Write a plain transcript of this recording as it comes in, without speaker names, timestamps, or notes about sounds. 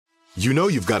You know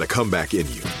you've got a comeback in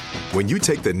you. When you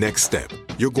take the next step,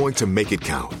 you're going to make it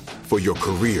count for your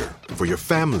career, for your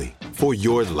family, for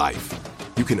your life.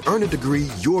 You can earn a degree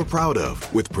you're proud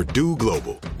of with Purdue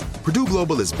Global. Purdue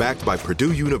Global is backed by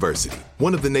Purdue University,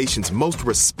 one of the nation's most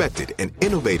respected and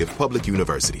innovative public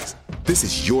universities. This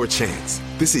is your chance.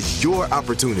 This is your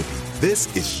opportunity.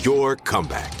 This is your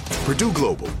comeback. Purdue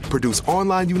Global, Purdue's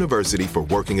online university for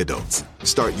working adults.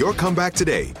 Start your comeback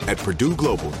today at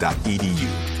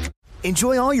purdueglobal.edu.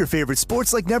 Enjoy all your favorite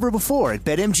sports like never before at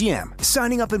BetMGM.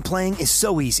 Signing up and playing is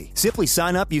so easy. Simply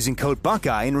sign up using code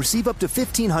Buckeye and receive up to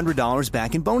 $1,500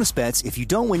 back in bonus bets if you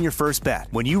don't win your first bet.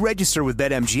 When you register with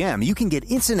BetMGM, you can get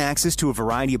instant access to a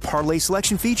variety of parlay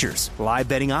selection features, live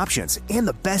betting options, and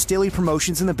the best daily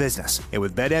promotions in the business. And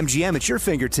with BetMGM at your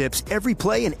fingertips, every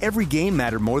play and every game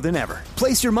matter more than ever.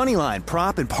 Place your moneyline,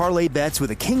 prop, and parlay bets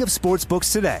with the king of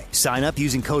sportsbooks today. Sign up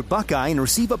using code Buckeye and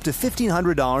receive up to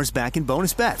 $1,500 back in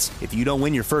bonus bets if you don't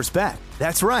win your first bet.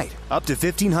 That's right, up to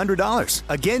 $1,500.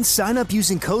 Again, sign up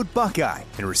using code Buckeye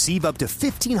and receive up to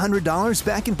 $1,500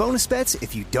 back in bonus bets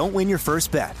if you don't win your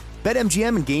first bet.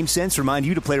 BetMGM and GameSense remind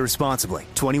you to play responsibly.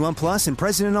 21 plus and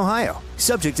present in Ohio.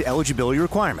 Subject to eligibility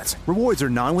requirements. Rewards are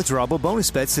non-withdrawable bonus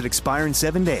bets that expire in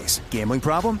 7 days. Gambling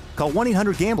problem? Call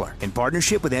 1-800-GAMBLER in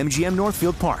partnership with MGM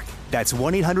Northfield Park. That's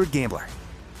 1-800-GAMBLER.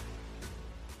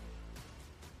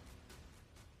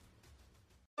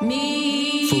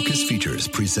 Focus Features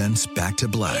presents Back to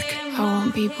Black. I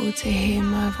want people to hear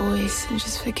my voice and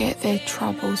just forget their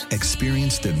troubles.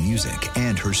 Experience the music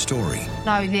and her story.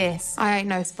 Know this, I ain't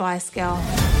no Spice Girl.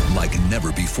 Like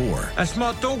never before. That's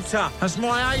my daughter. That's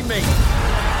my Amy.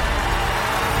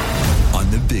 On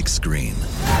the big screen.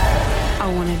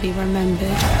 I want to be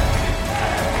remembered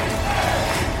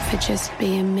for just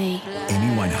being me.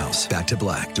 Amy Winehouse, Back to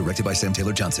Black, directed by Sam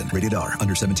Taylor Johnson. Rated R,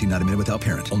 under 17, not a minute without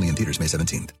parent. Only in theaters May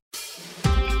 17th.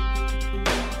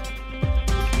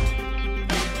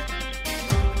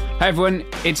 Hi everyone,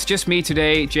 it's just me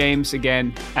today, James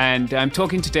again, and I'm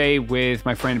talking today with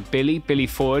my friend Billy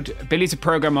Ford. Billy's a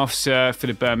program officer for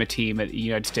the Burma team at the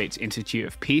United States Institute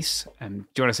of Peace. Do you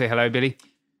want to say hello, Billy?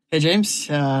 Hey James,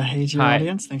 hey to your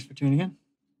audience, thanks for tuning in.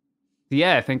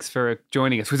 Yeah, thanks for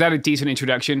joining us. Was that a decent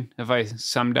introduction? Have I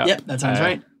summed up? Yep, that sounds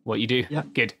right. What you do? Yep.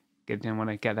 Good. Didn't want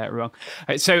to get that wrong.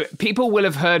 So people will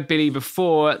have heard Billy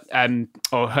before,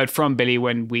 or heard from Billy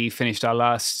when we finished our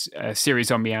last series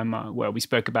on Myanmar, where we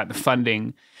spoke about the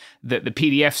funding that the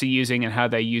PDFs are using and how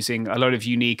they're using a lot of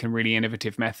unique and really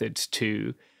innovative methods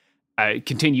to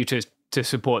continue to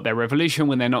support their revolution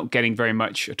when they're not getting very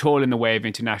much at all in the way of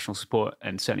international support,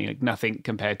 and certainly like nothing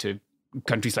compared to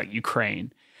countries like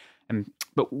Ukraine.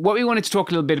 But what we wanted to talk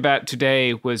a little bit about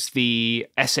today was the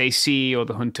SAC, or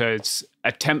the junta's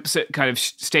attempts at kind of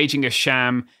staging a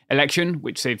sham election,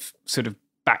 which they've sort of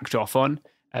backed off on.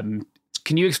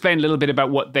 Can you explain a little bit about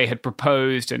what they had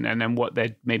proposed and then what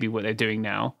they're doing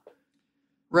now?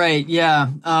 Right, yeah.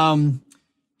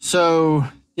 So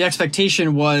the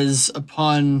expectation was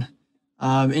upon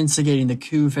instigating the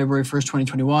coup February 1st,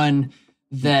 2021,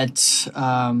 that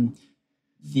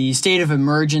the state of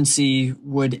emergency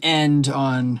would end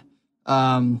on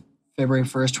February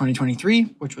 1st, 2023,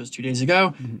 which was 2 days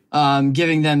ago,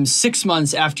 giving them 6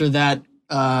 months after that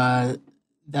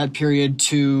period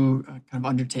to kind of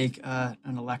undertake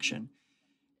an election.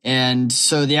 And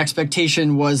so the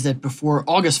expectation was that before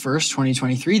August 1st,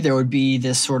 2023, there would be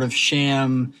this sort of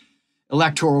sham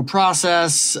electoral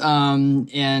process,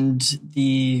 and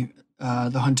the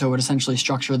junta would essentially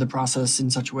structure the process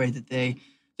in such a way that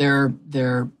their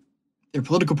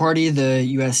political party,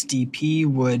 the USDP,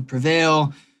 would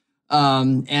prevail,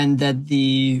 and that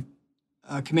the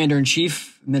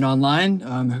commander-in-chief, Min Aung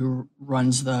Hlaing, who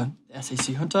runs the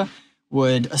SAC junta,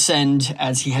 would ascend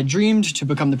as he had dreamed to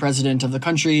become the president of the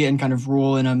country and kind of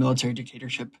rule in a military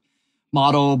dictatorship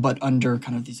model, but under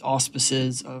kind of these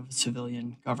auspices of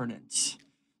civilian governance.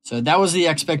 So that was the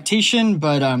expectation,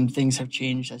 but things have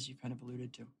changed, as you kind of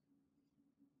alluded to.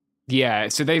 Yeah,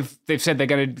 so they've said they're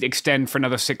going to extend for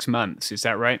another 6 months. Is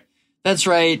that right? That's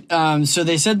right. So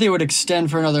they said they would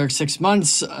extend for another 6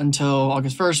 months until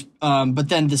August 1st. But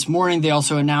then this morning, they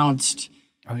also announced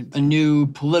a new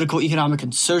political, economic,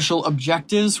 and social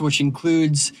objectives, which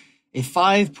includes a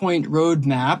 5-point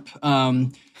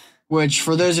roadmap, which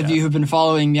for those of you who've been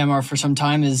following Myanmar for some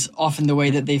time is often the way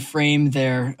that they frame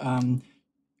their kind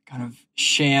of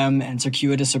sham and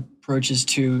circuitous approaches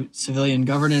to civilian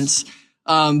governance.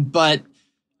 But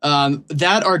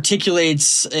that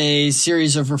articulates a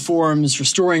series of reforms,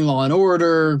 restoring law and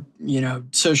order,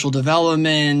 social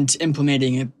development,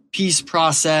 implementing a peace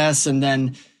process, and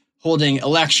then holding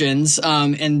elections.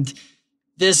 And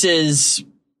this is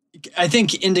I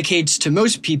think indicates to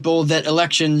most people that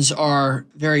elections are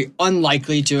very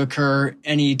unlikely to occur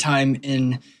anytime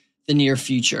in the near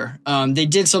future. They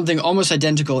did something almost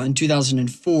identical in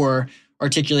 2004,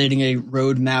 articulating a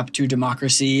roadmap to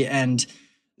democracy, and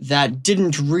that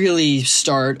didn't really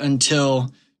start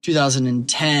until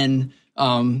 2010,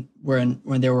 when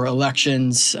there were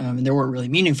elections, and there weren't really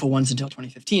meaningful ones until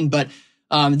 2015. But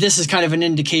this is kind of an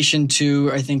indication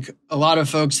to, I think, a lot of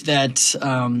folks that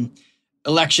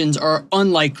elections are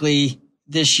unlikely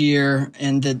this year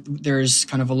and that there's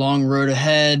kind of a long road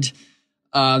ahead.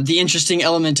 The interesting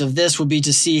element of this will be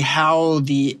to see how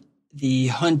the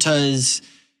junta's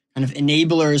kind of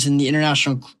enablers in the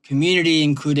international community,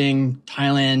 including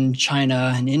Thailand,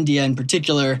 China, and India in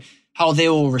particular, how they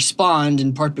will respond,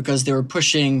 in part because they were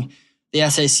pushing the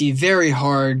SAC very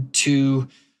hard to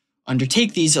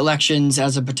undertake these elections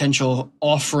as a potential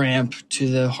off-ramp to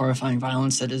the horrifying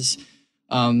violence that is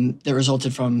that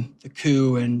resulted from the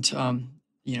coup and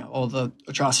all the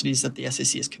atrocities that the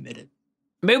SAC has committed.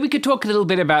 Maybe we could talk a little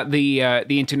bit about the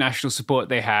international support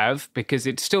they have, because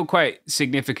it's still quite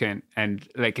significant, and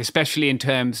like especially in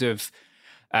terms of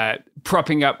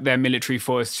propping up their military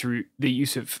force through the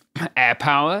use of air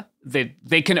power. They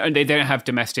don't have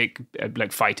domestic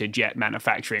like fighter jet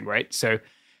manufacturing, right? So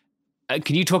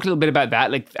can you talk a little bit about that?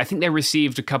 Like I think they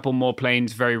received a couple more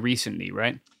planes very recently,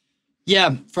 right?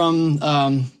 Yeah, from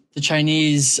the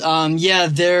Chinese.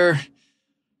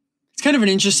 It's kind of an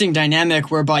interesting dynamic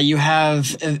whereby you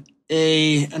have an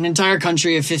entire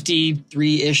country of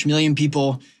 53-ish million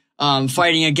people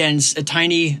fighting against a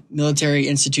tiny military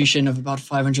institution of about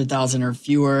 500,000 or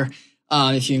fewer,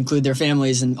 if you include their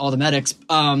families and all the medics.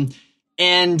 And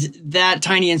that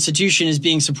tiny institution is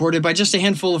being supported by just a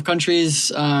handful of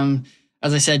countries,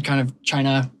 as I said, kind of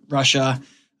China, Russia,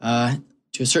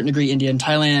 to a certain degree, India and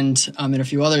Thailand, and a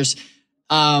few others.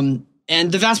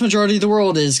 And the vast majority of the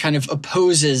world kind of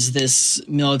opposes this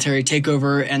military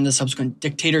takeover and the subsequent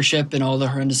dictatorship and all the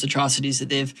horrendous atrocities that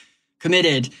they've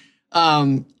committed.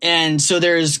 And so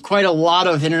there's quite a lot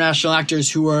of international actors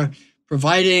who are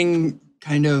providing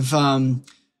kind of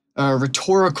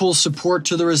rhetorical support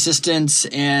to the resistance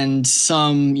and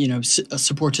some,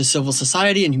 support to civil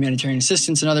society and humanitarian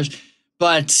assistance and others.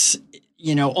 But,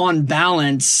 on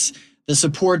balance, the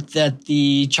support that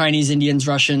the Chinese, Indians,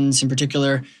 Russians in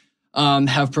particular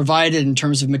have provided in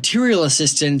terms of material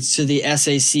assistance to the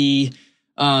SAC,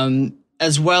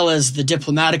 as well as the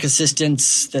diplomatic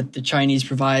assistance that the Chinese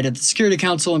provide at the Security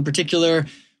Council in particular,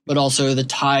 but also the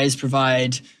Thais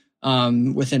provide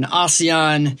within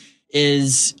ASEAN,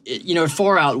 it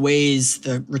far outweighs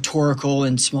the rhetorical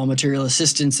and small material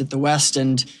assistance that the West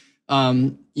and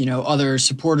other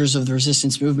supporters of the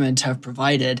resistance movement have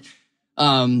provided.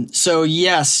 So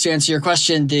yes, to answer your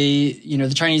question,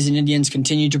 the Chinese and Indians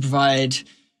continue to provide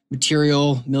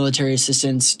material military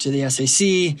assistance to the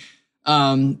SAC.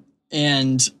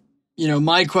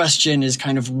 My question is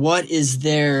kind of what is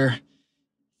their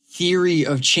theory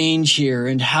of change here,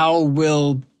 and how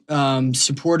will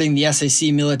supporting the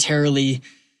SAC militarily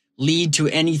lead to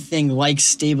anything like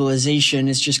stabilization?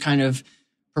 Is just kind of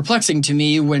perplexing to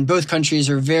me when both countries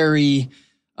are very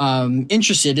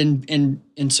interested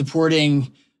in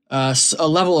supporting a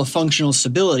level of functional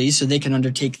stability so they can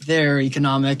undertake their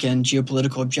economic and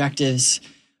geopolitical objectives,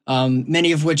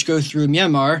 many of which go through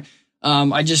Myanmar.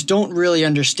 I just don't really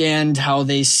understand how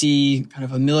they see kind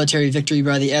of a military victory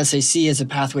by the SAC as a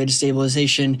pathway to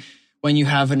stabilization when you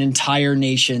have an entire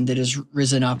nation that has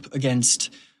risen up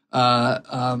against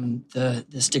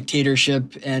this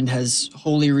dictatorship and has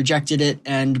wholly rejected it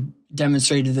and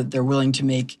demonstrated that they're willing to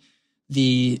make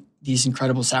these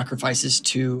incredible sacrifices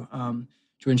to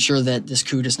ensure that this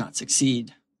coup does not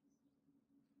succeed.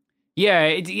 Yeah,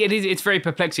 it is. It's very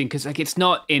perplexing because it's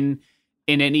not in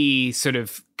any sort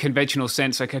of conventional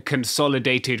sense like a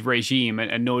consolidated regime,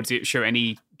 and nor does it show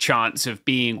any chance of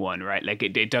being one, right? Like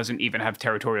it doesn't even have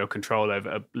territorial control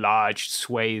over large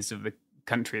swathes of the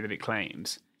country that it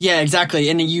claims. Yeah, exactly.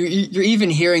 And you're even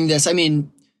hearing this. I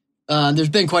mean, there's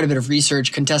been quite a bit of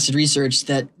research, contested research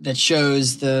that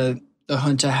shows the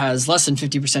junta has less than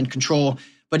 50% control.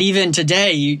 But even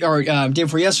today, or day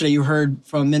before yesterday, you heard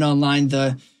from Min Aung Hlaing,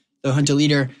 the junta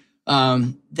leader,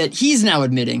 that he's now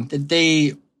admitting that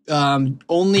they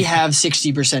only have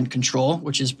 60% control,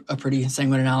 which is a pretty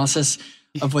sanguine analysis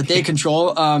of what they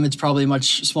control. It's probably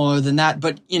much smaller than that.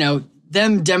 But,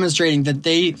 them demonstrating that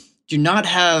they do not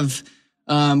have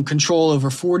control over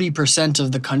 40%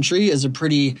 of the country is a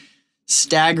pretty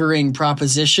staggering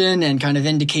proposition and kind of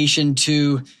indication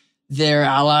to their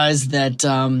allies that,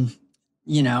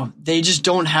 they just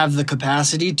don't have the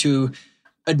capacity to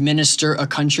administer a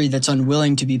country that's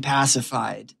unwilling to be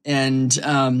pacified. And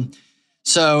on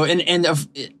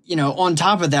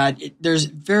top of that, there's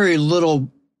very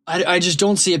little. I just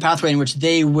don't see a pathway in which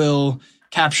they will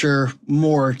capture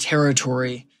more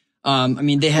territory.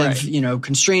 They have,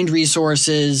 constrained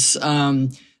resources.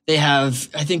 They have,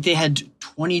 I think they had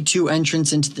 22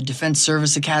 entrants into the Defense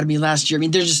Service Academy last year. I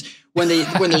mean, there's just, when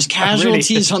there's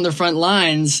casualties on the front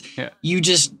lines,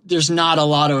 there's not a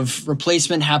lot of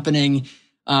replacement happening.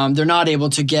 They're not able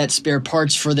to get spare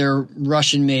parts for their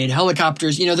Russian-made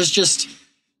helicopters. There's just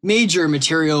major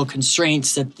material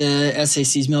constraints that the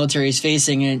SAC's military is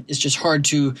facing, and it's just hard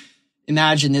to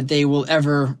imagine that they will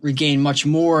ever regain much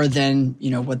more than,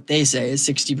 what they say is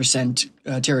 60%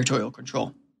 territorial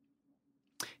control.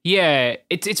 Yeah,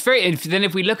 it's very. And then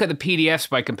if we look at the PDFs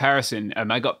by comparison,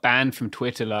 I got banned from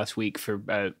Twitter last week for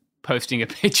posting a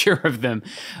picture of them,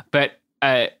 but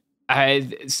their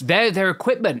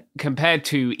equipment compared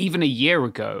to even a year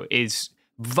ago is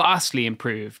vastly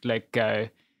improved. Like I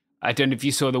don't know if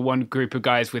you saw the one group of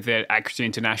guys with the Accuracy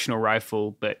International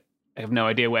rifle, but I have no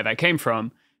idea where that came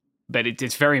from. But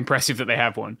it's very impressive that they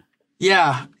have one.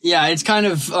 Yeah, it's kind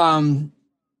of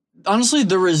honestly,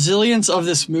 the resilience of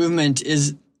this movement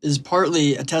is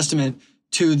partly a testament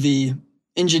to the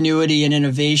ingenuity and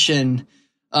innovation.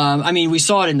 We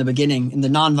saw it in the beginning in the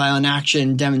nonviolent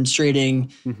action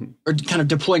demonstrating or kind of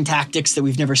deploying tactics that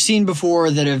we've never seen before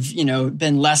that have,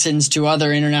 been lessons to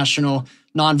other international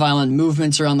nonviolent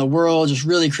movements around the world, just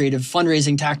really creative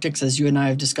fundraising tactics, as you and I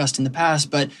have discussed in the past.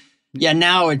 But yeah,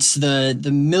 now it's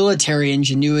the military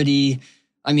ingenuity.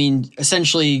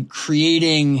 Essentially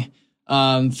creating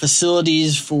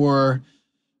facilities for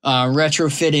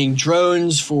retrofitting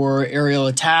drones for aerial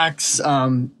attacks.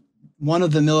 One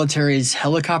of the military's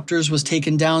helicopters was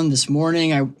taken down this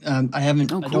morning. I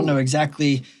don't know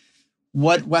exactly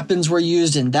what weapons were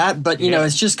used in that, but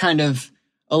it's just kind of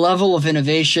a level of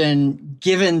innovation,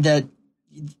 given that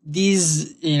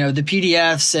these, the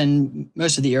PDFs and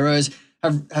most of the Arrows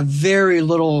have very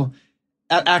little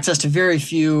access to very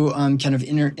few kind of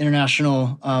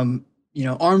international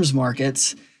arms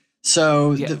markets.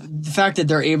 So the fact that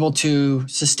they're able to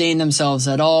sustain themselves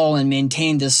at all and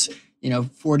maintain this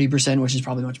 40%, which is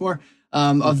probably much more,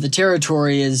 of the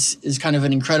territory is kind of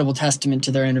an incredible testament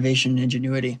to their innovation and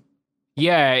ingenuity.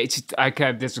 Yeah,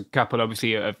 there's a couple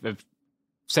obviously of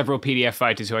several PDF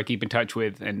fighters who I keep in touch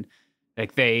with, and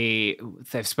like they've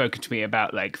spoken to me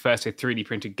about like first 3D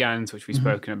printed guns, which we've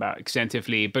spoken about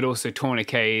extensively, but also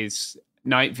tourniquets,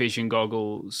 night vision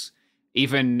goggles,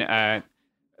 even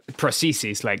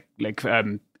prostheses like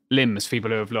limbs,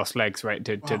 people who have lost legs, right,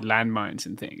 to landmines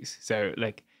and things. So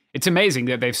like it's amazing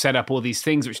that they've set up all these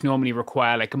things which normally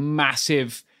require like a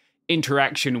massive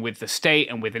interaction with the state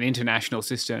and with an international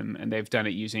system, and they've done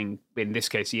it using, in this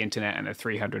case, the internet and a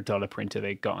 $300 printer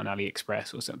they got on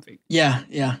AliExpress or something. Yeah,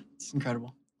 it's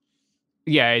incredible.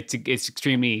 Yeah, it's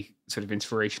extremely sort of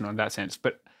inspirational in that sense,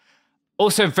 but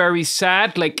also very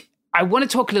sad. Like I want to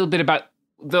talk a little bit about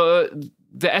the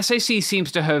SAC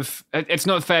seems to have. It's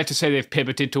not fair to say they've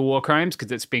pivoted to war crimes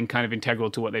because it's been kind of integral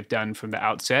to what they've done from the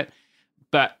outset,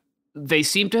 but they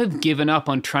seem to have given up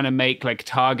on trying to make like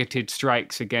targeted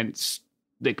strikes against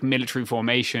like military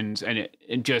formations and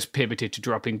just pivoted to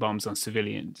dropping bombs on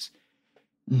civilians.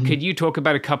 Could you talk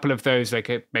about a couple of those?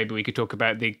 Like maybe we could talk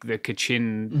about the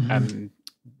Kachin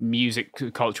music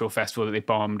cultural festival that they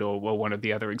bombed, or one of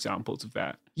the other examples of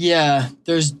that. Yeah,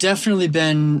 there's definitely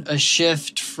been a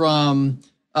shift from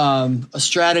a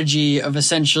strategy of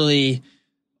essentially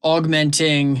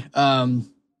augmenting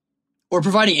or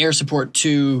providing air support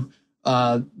to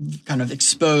kind of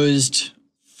exposed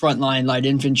frontline light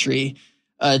infantry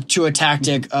to a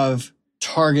tactic of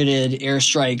targeted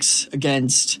airstrikes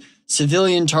against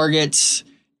civilian targets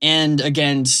and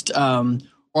against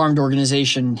armed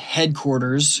organization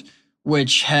headquarters,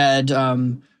 which had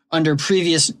under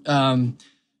previous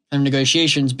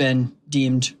negotiations been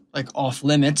deemed like off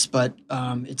limits, but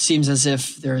it seems as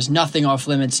if there is nothing off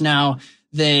limits now.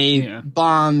 They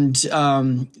bombed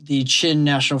the Chin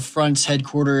National Front's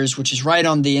headquarters, which is right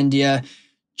on the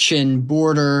India-Chin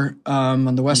border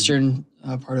on the western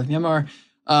part of Myanmar.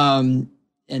 And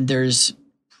there's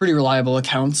pretty reliable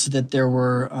accounts that there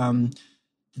were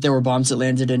bombs that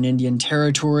landed in Indian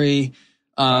territory.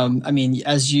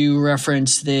 As you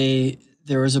referenced,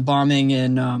 there was a bombing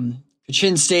in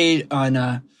Kachin State on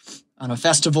a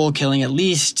festival, killing at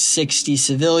least 60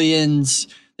 civilians.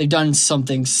 They've done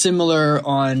something similar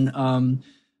on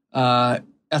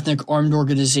ethnic armed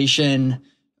organization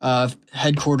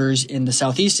headquarters in the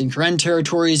southeast in Karen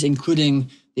territories, including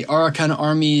the Arakan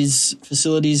Army's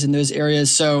facilities in those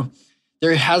areas. So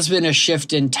there has been a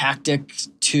shift in tactic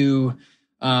to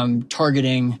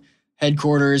targeting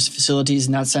headquarters, facilities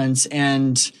in that sense,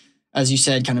 and as you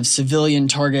said, kind of civilian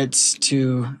targets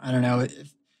to, I don't know,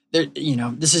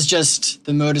 this is just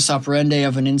the modus operandi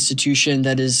of an institution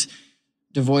that is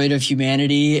devoid of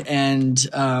humanity and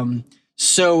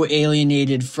so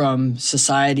alienated from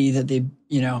society that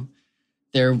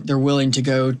they're willing to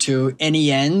go to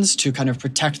any ends to kind of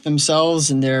protect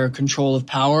themselves and their control of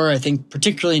power. I think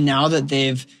particularly now that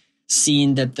they've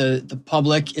seen that the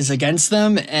public is against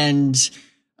them and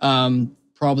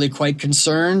probably quite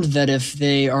concerned that if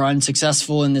they are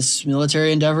unsuccessful in this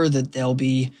military endeavor, that they'll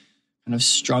be kind of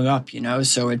strung up,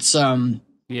 So it's I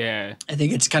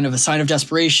think it's kind of a sign of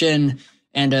desperation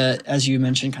and as you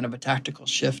mentioned, kind of a tactical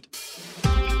shift.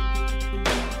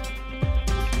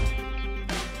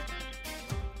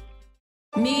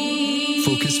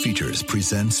 Focus Features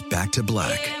presents Back to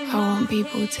Black. I want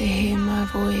people to hear my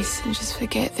voice and just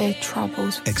forget their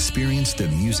troubles. Experience the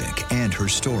music and her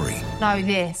story. Know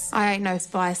this, I ain't no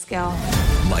Spice Girl.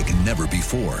 Like never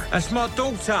before. That's my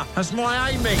daughter. That's my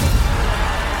Amy.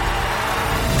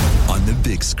 On the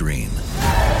big screen.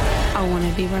 I want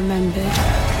to be remembered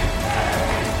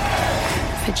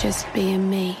for just being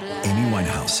me. Amy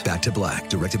Winehouse, Back to Black,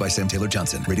 directed by Sam Taylor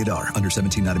Johnson. Rated R, under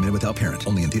 17, not a minute without parent.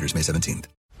 Only in theaters May 17th.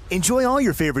 Enjoy all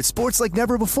your favorite sports like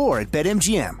never before at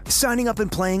BetMGM. Signing up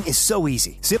and playing is so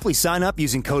easy. Simply sign up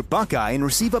using code Buckeye and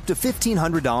receive up to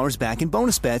 $1,500 back in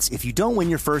bonus bets if you don't win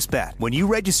your first bet. When you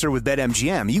register with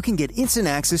BetMGM, you can get instant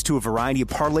access to a variety of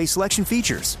parlay selection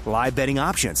features, live betting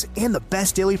options, and the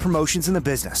best daily promotions in the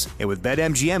business. And with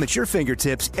BetMGM at your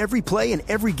fingertips, every play and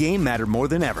every game matter more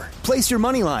than ever. Place your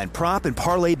moneyline, prop, and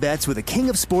parlay bets with the king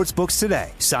of sportsbooks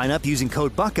today. Sign up using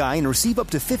code Buckeye and receive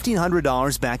up to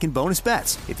 $1,500 back in bonus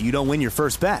bets if you don't win your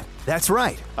first bet. That's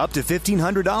right, up to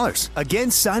 $1,500. Again,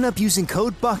 sign up using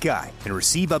code Buckeye and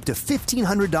receive up to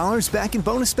 $1,500 back in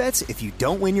bonus bets if you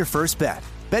don't win your first bet.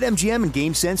 BetMGM and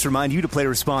GameSense remind you to play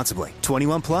responsibly.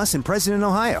 21 plus and present in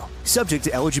Ohio. Subject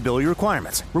to eligibility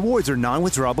requirements. Rewards are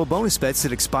non-withdrawable bonus bets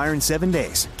that expire in 7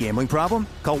 days. Gambling problem?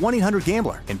 Call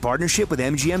 1-800-GAMBLER in partnership with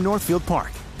MGM Northfield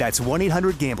Park. That's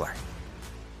 1-800-GAMBLER.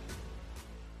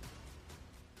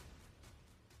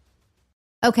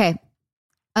 Okay.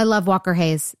 I love Walker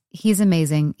Hayes. He's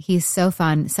amazing. He's so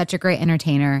fun, such a great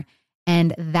entertainer.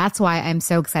 And that's why I'm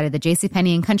so excited that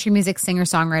JCPenney and country music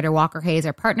singer-songwriter Walker Hayes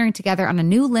are partnering together on a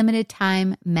new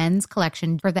limited-time men's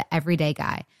collection for the everyday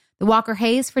guy. The Walker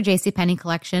Hayes for JCPenney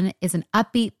collection is an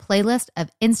upbeat playlist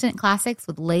of instant classics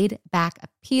with laid-back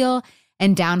appeal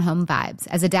and down-home vibes.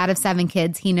 As a dad of 7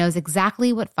 kids, he knows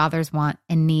exactly what fathers want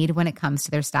and need when it comes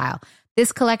to their style.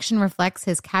 This collection reflects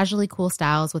his casually cool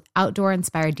styles with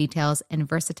outdoor-inspired details and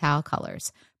versatile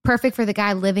colors. Perfect for the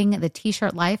guy living the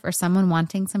t-shirt life or someone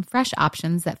wanting some fresh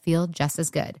options that feel just as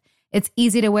good. It's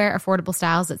easy to wear, affordable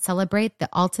styles that celebrate the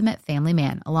ultimate family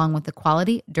man, along with the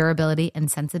quality, durability, and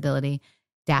sensibility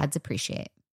dads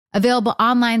appreciate. Available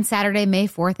online Saturday, May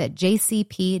 4th at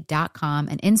jcp.com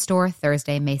and in-store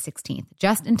Thursday, May 16th,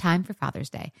 just in time for Father's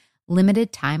Day.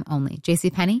 Limited time only.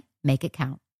 JCPenney, make it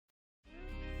count.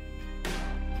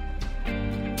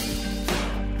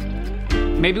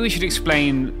 Maybe we should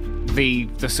explain the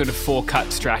sort of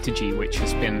 4-cut strategy, which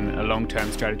has been a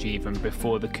long-term strategy even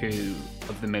before the coup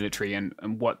of the military, and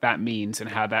what that means and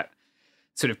how that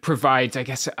sort of provides, I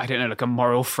guess, I don't know, like a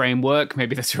moral framework.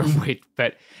 Maybe that's the wrong way,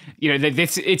 but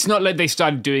it's not like they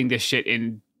started doing this shit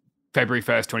in February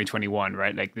 1st, 2021,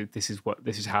 right? Like this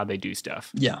is how they do stuff.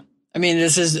 Yeah. I mean,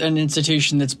 this is an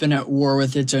institution that's been at war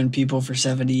with its own people for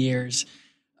 70 years.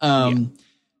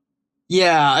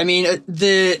 Yeah, I mean,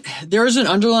 there is an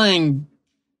underlying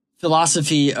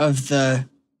philosophy of the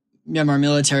Myanmar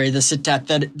military, the Sitat,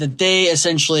 that they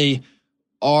essentially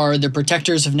are the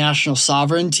protectors of national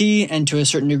sovereignty and to a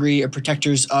certain degree are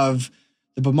protectors of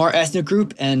the Bamar ethnic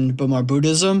group and Bamar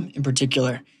Buddhism in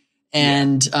particular.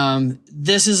 And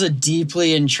this is a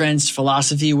deeply entrenched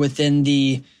philosophy within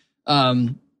the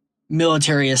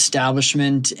military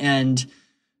establishment. And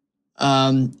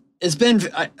it's been,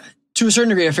 to a certain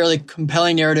degree, a fairly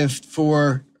compelling narrative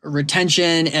for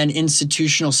retention and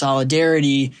institutional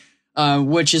solidarity,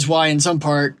 which is why in some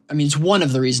part, I mean, it's one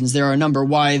of the reasons, there are a number,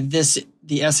 why the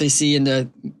SAC and the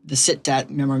Sitat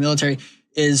Myanmar military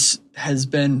has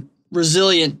been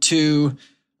resilient to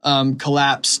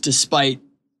collapse despite,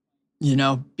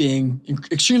 being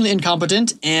extremely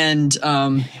incompetent and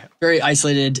very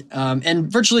isolated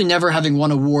and virtually never having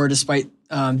won a war despite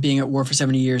being at war for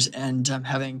 70 years and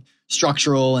having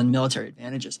structural and military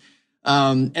advantages.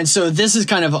 And so this is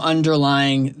kind of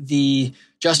underlying the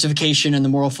justification and the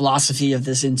moral philosophy of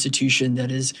this institution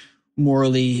that is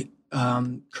morally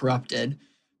corrupted.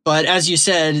 But as you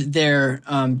said, their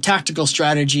tactical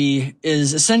strategy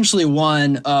is essentially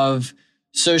one of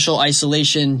social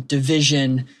isolation,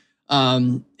 division,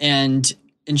 and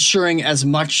ensuring as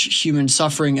much human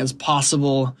suffering as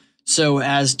possible so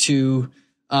as to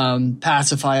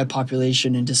pacify a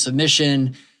population into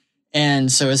submission.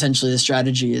 And so essentially the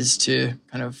strategy is to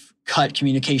kind of cut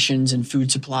communications and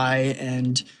food supply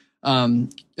and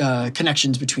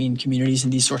connections between communities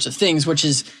and these sorts of things, which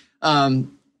is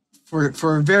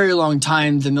for a very long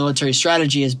time, the military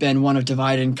strategy has been one of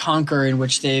divide and conquer, in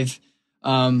which they've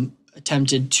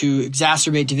attempted to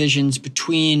exacerbate divisions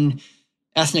between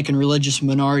ethnic and religious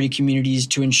minority communities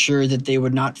to ensure that they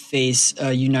would not face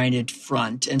a united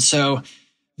front. And so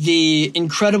the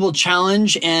incredible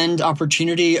challenge and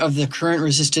opportunity of the current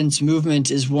resistance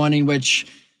movement is one in which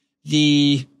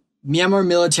the Myanmar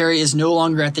military is no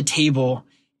longer at the table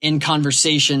in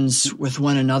conversations with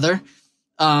one another,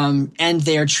 and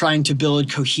they are trying to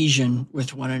build cohesion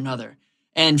with one another.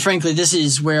 And frankly, this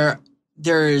is where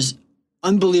there is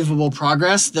unbelievable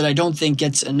progress that I don't think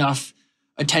gets enough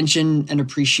attention and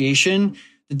appreciation.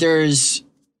 That there's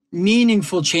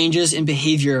meaningful changes in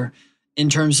behavior in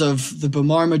terms of the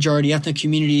Bamar majority ethnic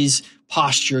communities'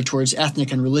 posture towards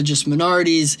ethnic and religious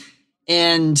minorities,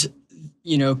 and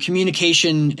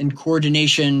communication and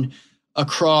coordination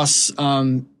across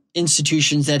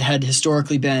institutions that had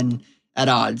historically been at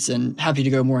odds. And happy to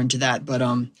go more into that, but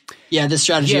this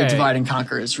strategy of divide and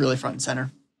conquer is really front and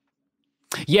center.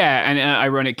 Yeah, and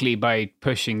ironically, by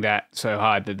pushing that so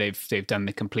hard, that they've done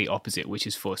the complete opposite, which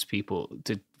is force people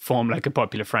to form like a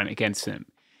popular front against them.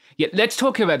 Yeah, let's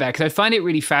talk about that, because I find it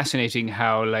really fascinating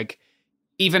how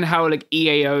even how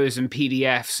EAOs and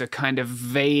PDFs are kind of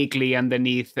vaguely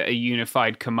underneath a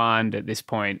unified command at this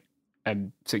point.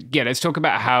 So yeah, let's talk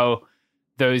about how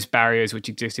those barriers which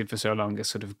existed for so long are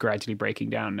sort of gradually breaking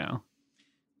down now.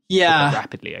 Yeah,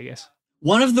 rapidly, I guess.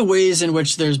 One of the ways in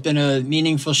which there's been a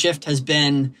meaningful shift has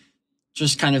been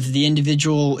just kind of the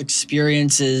individual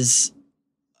experiences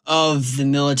of the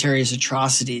military's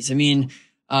atrocities. I mean,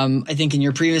 I think in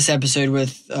your previous episode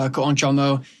with Ko'on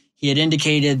Chomo, he had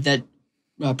indicated that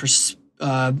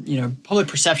public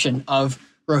perception of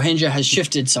Rohingya has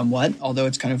shifted somewhat, although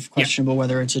it's kind of questionable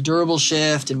whether it's a durable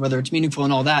shift and whether it's meaningful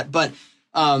and all that. But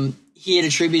he had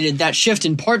attributed that shift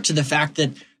in part to the fact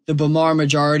that the Bamar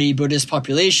majority Buddhist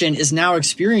population is now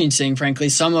experiencing, frankly,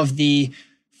 some of the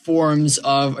forms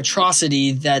of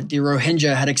atrocity that the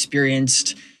Rohingya had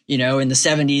experienced, in the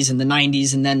 70s and the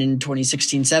 90s, and then in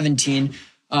 2016-17,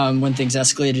 when things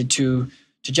escalated to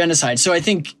genocide. So I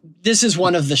think this is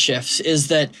one of the shifts, is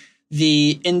that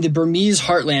in the Burmese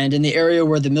heartland, in the area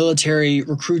where the military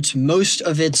recruits most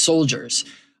of its soldiers,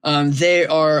 they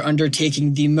are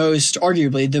undertaking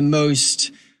arguably the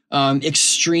most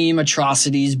extreme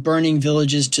atrocities, burning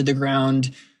villages to the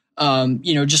ground,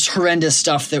 just horrendous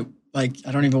stuff that, I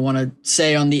don't even want to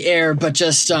say on the air, but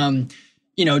just an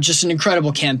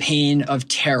incredible campaign of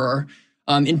terror,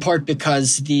 in part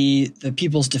because the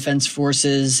People's Defense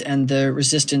Forces and the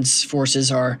resistance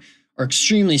forces are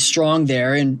extremely strong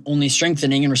there and only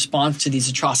strengthening in response to these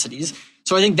atrocities.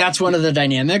 So I think that's one of the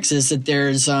dynamics, is that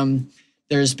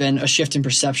there's been a shift in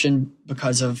perception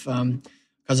because of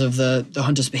the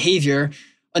junta's behavior.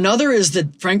 Another is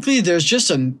that, frankly, there's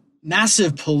just a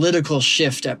massive political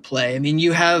shift at play. I mean,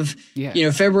 you have,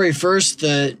 February 1st,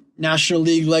 the National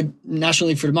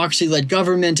League for Democracy-led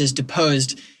government is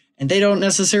deposed, and they don't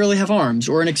necessarily have arms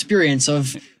or an experience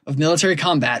of military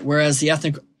combat, whereas the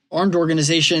ethnic armed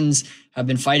organizations have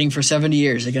been fighting for 70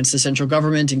 years against the central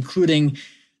government, including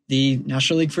the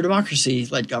National League for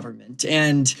Democracy-led government.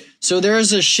 And so there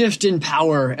is a shift in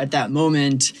power at that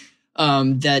moment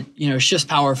that shifts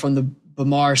power from the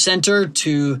Bamar center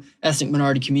to ethnic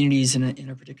minority communities in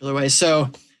a particular way. So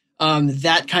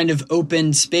that kind of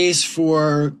opened space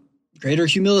for greater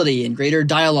humility and greater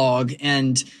dialogue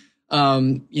and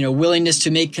willingness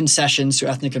to make concessions to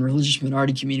ethnic and religious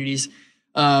minority communities.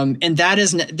 And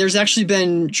there's actually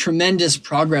been tremendous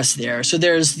progress there. So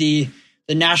there's the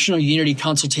National Unity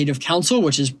Consultative Council,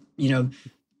 which is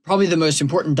probably the most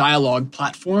important dialogue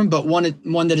platform, but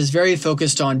one that is very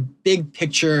focused on big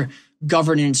picture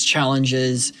governance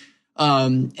challenges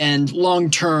and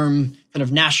long-term kind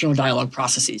of national dialogue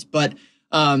processes. But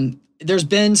there's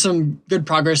been some good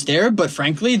progress there, but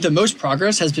frankly, the most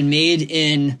progress has been made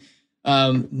in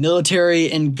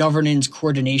military and governance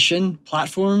coordination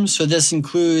platforms. So this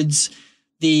includes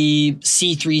the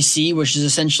C3C, which is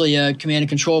essentially a command and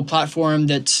control platform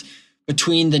that's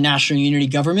between the National Unity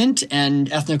Government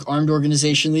and ethnic armed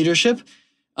organization leadership,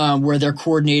 where they're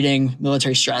coordinating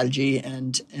military strategy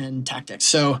and tactics.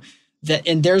 So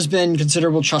and there's been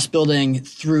considerable trust building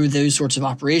through those sorts of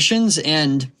operations.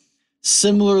 And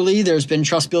similarly, there's been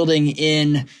trust building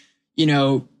in,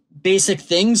 basic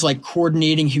things like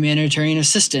coordinating humanitarian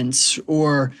assistance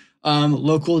or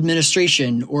local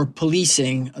administration or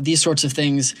policing, these sorts of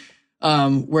things,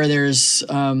 where there's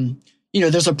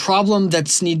a problem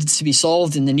that's needed to be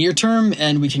solved in the near term,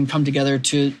 and we can come together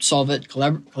to solve it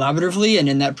collaboratively, and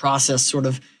in that process sort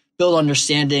of build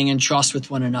understanding and trust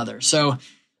with one another. So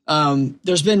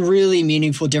there's been really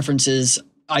meaningful differences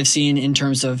I've seen in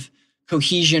terms of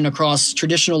cohesion across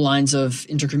traditional lines of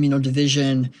intercommunal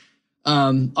division.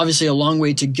 Obviously a long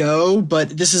way to go, but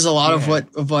this is a lot of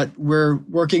what we're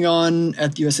working on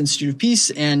at the U.S. Institute of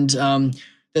Peace, and that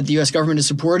the U.S. government is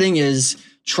supporting, is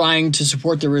trying to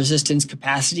support the resistance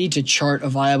capacity to chart a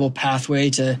viable pathway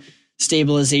to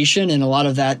stabilization. And a lot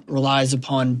of that relies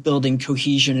upon building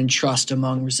cohesion and trust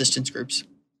among resistance groups.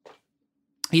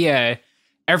 Yeah.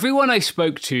 Everyone I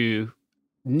spoke to,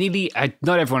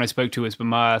 not everyone I spoke to was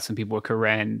Bamar. Some people were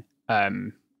Karen,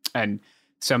 and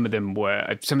some of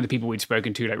the people we'd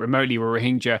spoken to, like remotely, were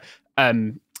Rohingya.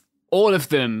 All of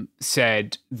them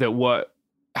said that what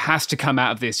has to come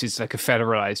out of this is like a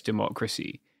federalized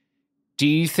democracy. Do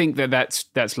you think that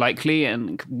that's likely?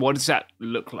 And what does that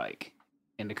look like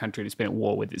in a country that's been at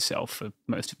war with itself for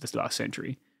most of this last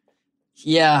century?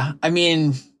 Yeah, I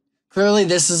mean, clearly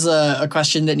this is a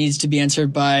question that needs to be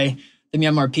answered by the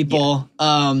Myanmar people.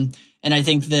 Yeah. And I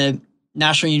think the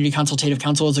National Unity Consultative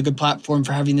Council is a good platform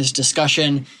for having this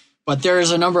discussion. But there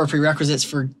is a number of prerequisites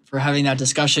for having that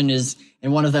discussion,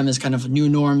 and one of them is kind of new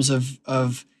norms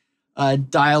of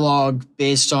dialogue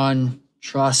based on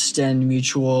trust and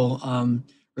mutual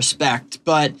respect.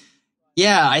 But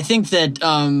yeah, I think that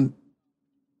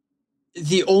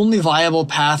the only viable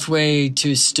pathway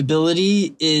to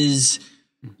stability is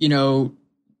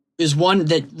one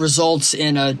that results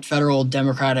in a federal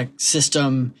democratic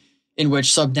system in which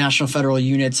subnational federal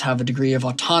units have a degree of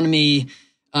autonomy,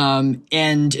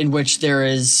 and in which there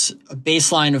is a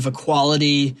baseline of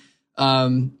equality.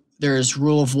 There is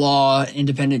rule of law,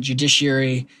 independent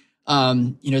judiciary,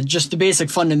 just the basic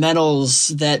fundamentals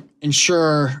that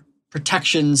ensure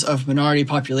protections of minority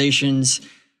populations.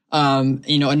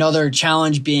 Another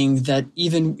challenge being that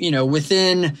even,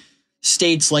 within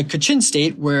states like Kachin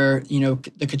State, where,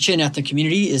 the Kachin ethnic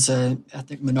community is an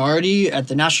ethnic minority at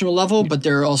the national level, but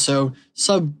there are also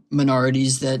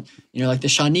sub-minorities that, like the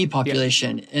Shawnee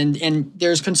population. Yeah. And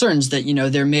there's concerns that,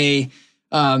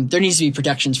 there needs to be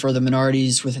protections for the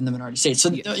minorities within the minority states.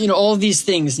 So, all of these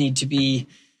things need to be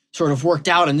sort of worked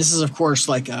out. And this is, of course,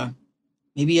 like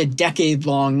maybe a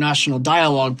decade-long national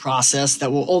dialogue process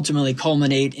that will ultimately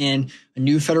culminate in a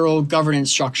new federal governance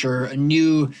structure, a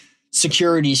new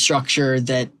security structure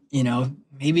that,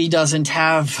 maybe doesn't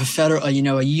have a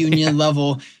union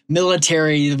level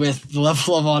military with the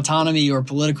level of autonomy or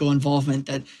political involvement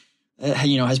that,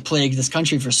 has plagued this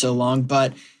country for so long.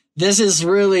 But this is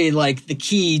really like the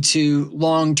key to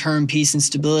long-term peace and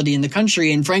stability in the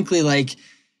country. And frankly, like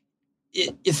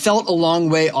it felt a long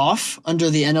way off under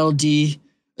the NLD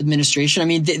administration. I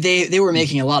mean, they were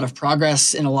making a lot of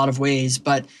progress in a lot of ways,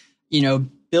 but,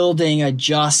 building a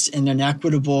just and an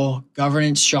equitable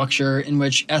governance structure in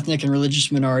which ethnic and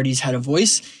religious minorities had a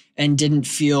voice and didn't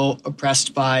feel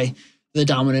oppressed by the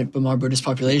dominant Bamar Buddhist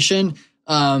population.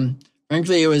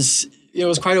 Frankly, it was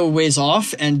quite a ways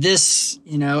off. And this,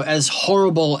 as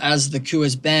horrible as the coup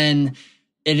has been,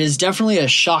 it is definitely a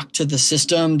shock to the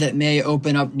system that may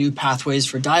open up new pathways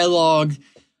for dialogue,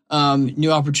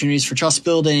 new opportunities for trust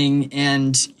building,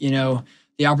 and,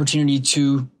 the opportunity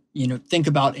to, think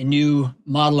about a new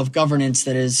model of governance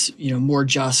that is, more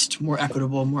just, more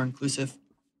equitable, more inclusive.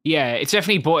 Yeah, it's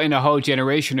definitely brought in a whole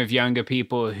generation of younger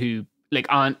people who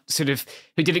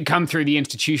who didn't come through the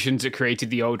institutions that created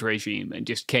the old regime and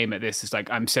just came at this as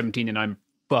like, I'm 17 and I'm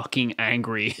fucking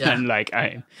angry. Yeah. And like,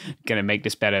 I'm going to make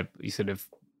this better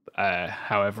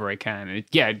however I can. And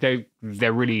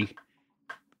they're really,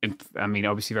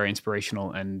 obviously very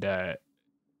inspirational and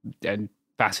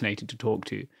fascinating to talk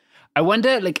to. I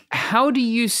wonder, like, how do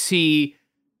you see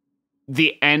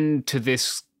the end to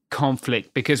this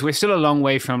conflict? Because we're still a long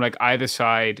way from like either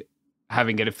side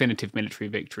having a definitive military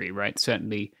victory, right?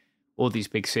 Certainly all these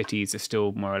big cities are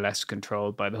still more or less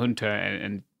controlled by the junta,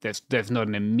 and there's not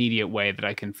an immediate way that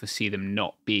I can foresee them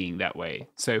not being that way.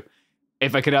 So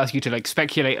if I could ask you to like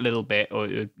speculate a little bit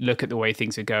or look at the way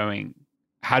things are going,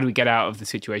 how do we get out of the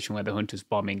situation where the junta's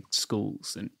bombing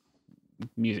schools and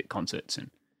music concerts?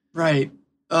 And right.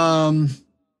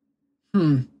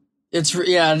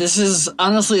 This is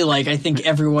honestly like, I think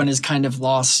everyone is kind of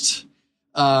lost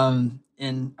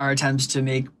in our attempts to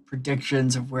make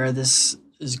predictions of where this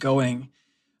is going.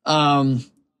 Honestly,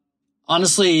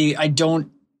 I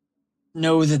don't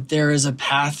know that there is a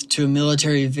path to a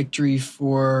military victory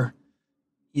for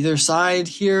either side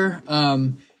here.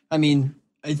 I mean,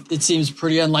 it seems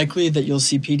pretty unlikely that you'll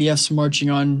see PDFs marching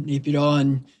on Naypyidaw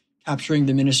and capturing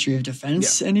the Ministry of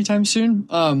Defense anytime soon.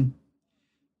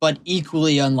 But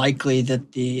equally unlikely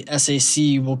that the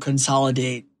SAC will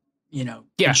consolidate,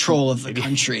 control of the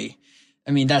country.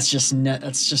 I mean, that's just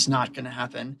not going to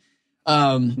happen.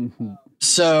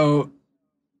 So,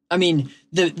 I mean,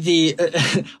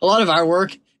 a lot of our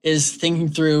work is thinking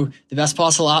through the best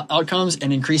possible outcomes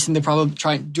and increasing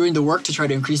doing the work to try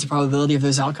to increase the probability of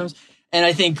those outcomes. And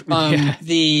I think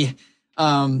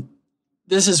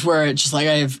this is where it's just like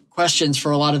I have questions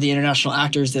for a lot of the international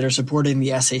actors that are supporting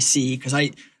the SAC, because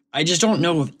I just don't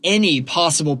know of any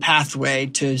possible pathway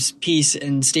to peace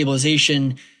and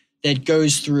stabilization that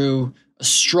goes through a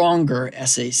stronger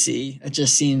SAC. It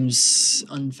just seems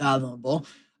unfathomable.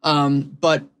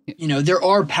 But there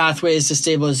are pathways to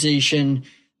stabilization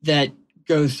that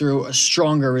go through a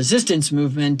stronger resistance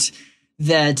movement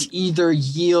that either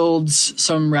yields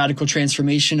some radical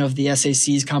transformation of the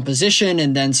SAC's composition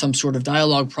and then some sort of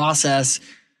dialogue process,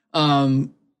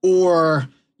 or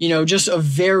just a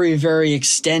very, very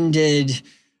extended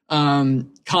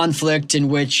conflict in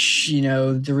which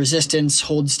the resistance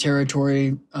holds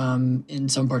territory in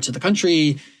some parts of the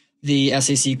country. The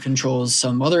SAC controls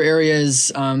some other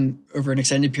areas over an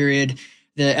extended period.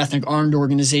 The ethnic armed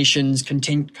organizations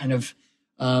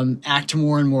act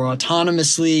more and more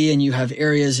autonomously, and you have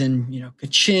areas in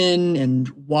Kachin and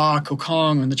Wa,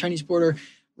 Kokong on the Chinese border,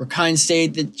 Rakhine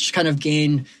State, that just kind of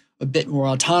gain a bit more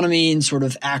autonomy and sort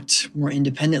of act more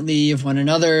independently of one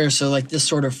another. So like this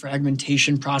sort of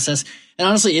fragmentation process. And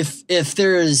honestly, if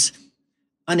there's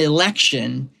an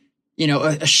election,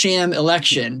 a sham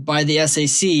election by the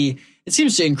SAC, it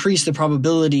seems to increase the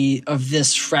probability of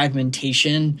this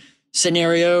fragmentation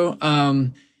scenario.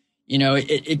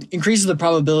 It increases the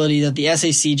probability that the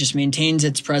SAC just maintains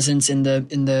its presence in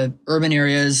the urban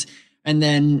areas, and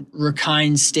then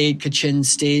Rakhine State, Kachin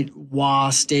State, Wa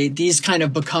State, these kind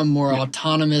of become more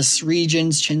autonomous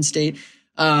regions, Chin State,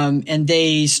 and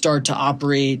they start to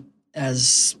operate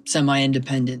as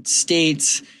semi-independent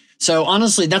states. So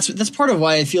honestly, that's part of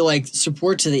why I feel like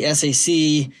support to the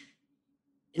SAC,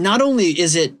 not only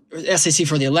is it SAC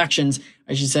for the elections,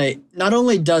 I should say, not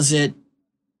only does it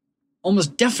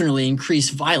almost definitely increase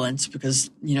violence because,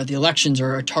 the elections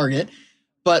are a target,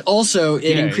 but also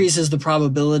it increases the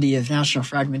probability of national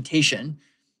fragmentation.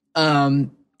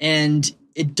 And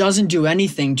it doesn't do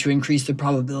anything to increase the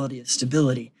probability of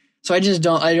stability. So I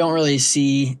don't really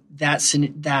see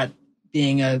that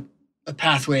being a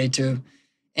pathway to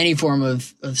any form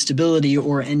of stability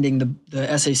or ending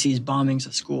the SAC's bombings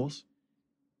of schools.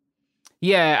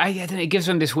 Yeah, I don't know, it gives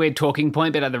them this weird talking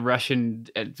point about the Russian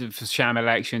sham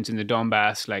elections in the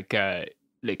Donbass,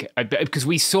 because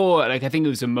we saw, I think it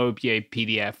was a Mobier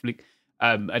PDF.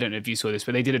 I don't know if you saw this,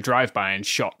 but they did a drive-by and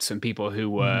shot some people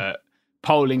who were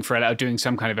polling for doing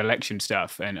some kind of election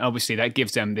stuff, and obviously that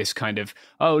gives them this kind of,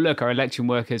 oh look, our election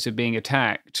workers are being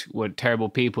attacked. What terrible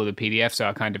people the PDFs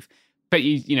are, kind of. But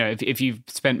if you've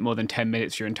spent more than 10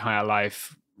 minutes your entire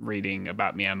life reading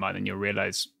about Myanmar, then you'll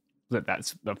realize that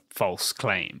that's a false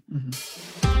claim.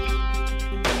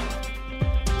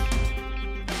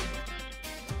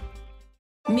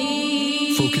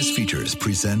 Focus Features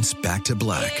presents Back to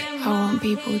Black. I want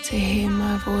people to hear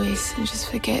my voice and just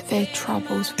forget their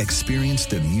troubles. Experience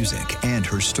the music and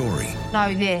her story.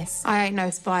 Know this, I ain't no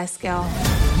Spice Girl.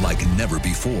 Like never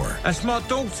before. That's my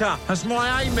daughter. That's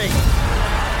my Amy.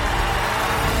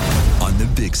 On the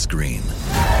big screen.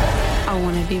 I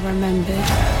want to be remembered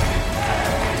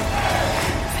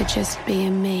for just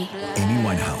being me. Amy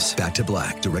Winehouse, Back to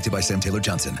Black, directed by Sam Taylor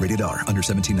Johnson. Rated R, under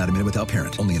 17, not a minute without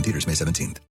parent. Only in theaters May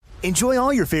 17th. Enjoy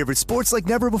all your favorite sports like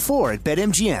never before at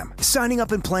BetMGM. Signing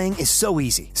up and playing is so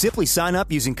easy. Simply sign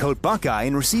up using code Buckeye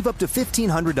and receive up to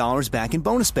 $1,500 back in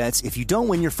bonus bets if you don't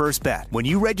win your first bet. When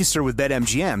you register with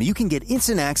BetMGM, you can get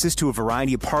instant access to a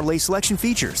variety of parlay selection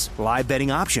features, live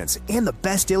betting options, and the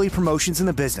best daily promotions in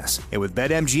the business. And with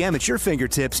BetMGM at your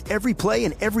fingertips, every play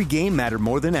and every game matter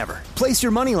more than ever. Place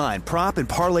your moneyline, prop, and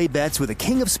parlay bets with the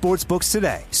king of sportsbooks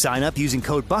today. Sign up using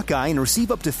code Buckeye and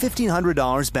receive up to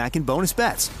 $1,500 back in bonus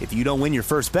bets if you don't win your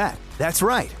first bet. That's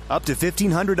right, up to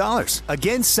 $1,500.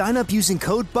 Again, sign up using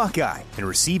code Buckeye and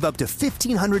receive up to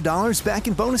 $1,500 back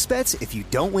in bonus bets if you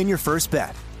don't win your first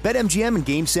bet. BetMGM and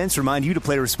GameSense remind you to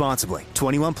play responsibly.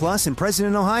 21 plus and present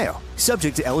in Ohio.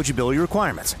 Subject to eligibility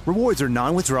requirements. Rewards are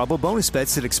non-withdrawable bonus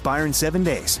bets that expire in 7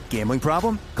 days. Gambling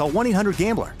problem? Call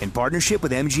 1-800-GAMBLER in partnership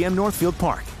with MGM Northfield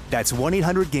Park. That's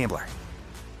 1-800-GAMBLER.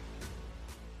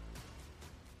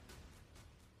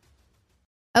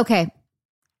 Okay.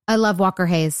 I love Walker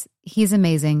Hayes. He's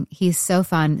amazing. He's so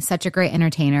fun, such a great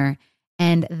entertainer.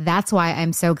 And that's why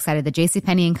I'm so excited that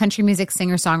JCPenney and country music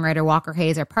singer-songwriter Walker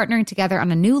Hayes are partnering together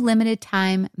on a new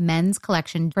limited-time men's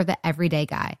collection for the everyday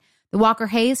guy. The Walker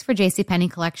Hayes for JCPenney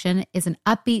collection is an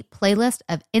upbeat playlist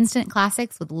of instant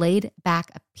classics with laid-back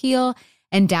appeal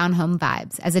and down-home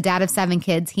vibes. As a dad of 7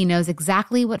 kids, he knows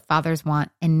exactly what fathers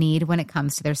want and need when it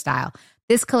comes to their style.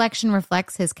 This collection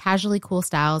reflects his casually cool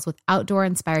styles with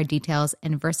outdoor-inspired details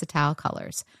and versatile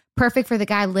colors. Perfect for the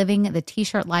guy living the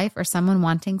t-shirt life or someone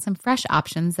wanting some fresh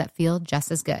options that feel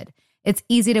just as good. It's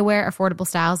easy to wear, affordable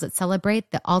styles that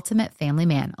celebrate the ultimate family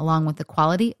man, along with the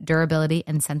quality, durability,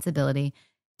 and sensibility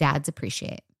dads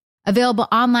appreciate. Available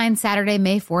online Saturday,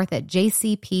 May 4th at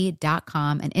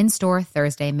jcp.com and in-store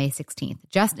Thursday, May 16th,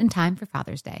 just in time for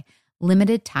Father's Day.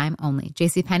 Limited time only.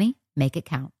 JCPenney, make it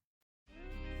count.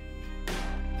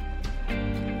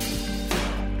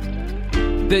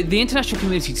 The international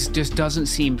community just doesn't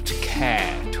seem to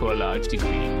care to a large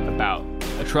degree about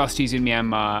atrocities in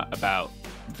Myanmar, about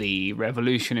the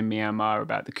revolution in Myanmar,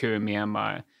 about the coup in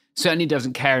Myanmar. Certainly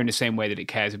doesn't care in the same way that it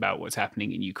cares about what's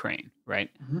happening in Ukraine, right?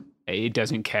 Mm-hmm. It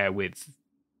doesn't care with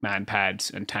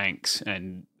manpads and tanks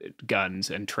and guns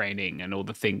and training and all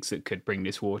the things that could bring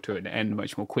this war to an end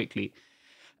much more quickly.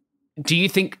 Do you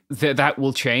think that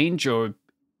will change, or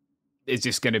is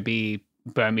this going to be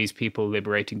Burmese people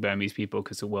liberating Burmese people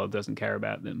because the world doesn't care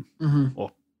about them,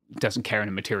 or doesn't care in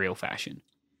a material fashion?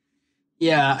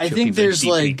 Yeah, I think there's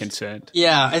concerned.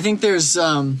 Yeah, I think there's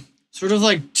sort of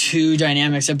like two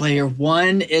dynamics at play here.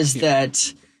 One is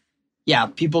that,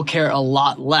 people care a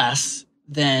lot less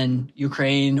than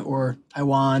Ukraine or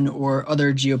Taiwan or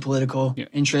other geopolitical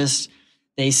interests.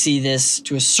 They see this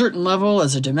to a certain level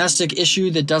as a domestic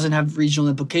issue that doesn't have regional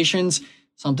implications.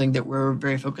 Something that we're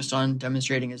very focused on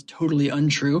demonstrating is totally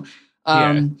untrue.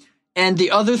 And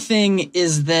the other thing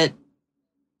is that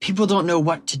people don't know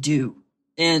what to do.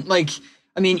 And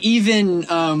even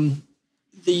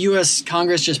the U.S.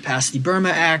 Congress just passed the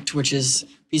Burma Act, which is a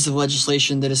piece of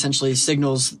legislation that essentially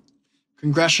signals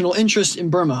congressional interest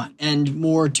in Burma and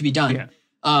more to be done,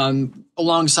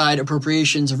 alongside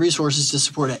appropriations of resources to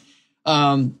support it.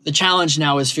 The challenge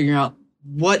now is figuring out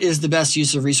what is the best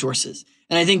use of resources.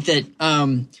 And I think that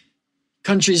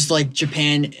countries like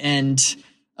Japan and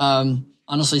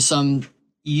honestly some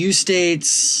EU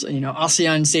states,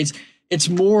 ASEAN states, it's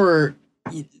more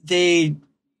they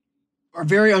are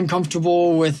very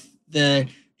uncomfortable with the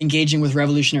engaging with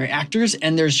revolutionary actors,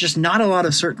 and there's just not a lot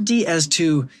of certainty as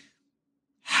to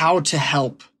how to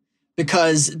help,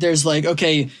 because there's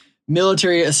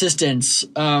military assistance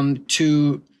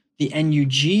to the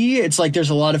NUG. It's like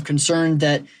there's a lot of concern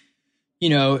that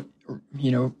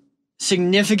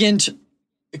significant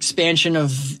expansion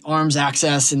of arms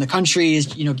access in the country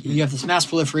is, you have this mass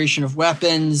proliferation of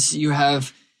weapons. You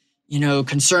have,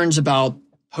 concerns about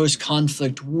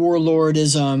post-conflict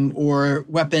warlordism or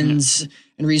weapons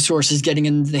and resources getting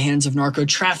into the hands of narco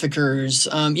traffickers.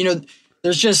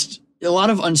 There's just a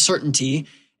lot of uncertainty.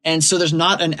 And so there's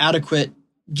not an adequate,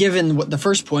 given what the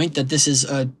first point, that this is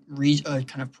a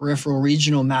kind of peripheral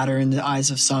regional matter in the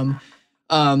eyes of some,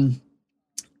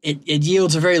 it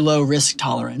yields a very low risk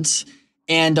tolerance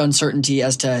and uncertainty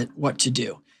as to what to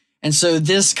do. And so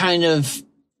this kind of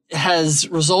has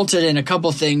resulted in a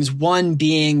couple things. One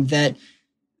being that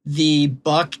the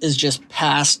buck is just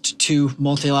passed to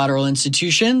multilateral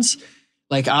institutions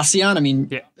like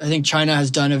ASEAN. I think China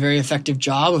has done a very effective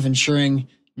job of ensuring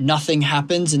nothing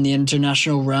happens in the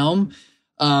international realm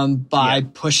by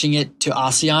pushing it to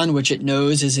ASEAN, which it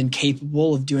knows is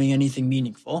incapable of doing anything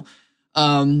meaningful.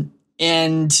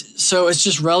 And so it's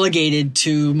just relegated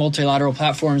to multilateral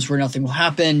platforms where nothing will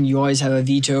happen. You always have a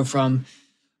veto from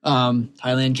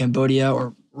Thailand, Cambodia,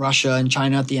 or Russia and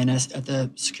China at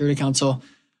the Security Council.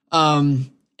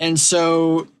 And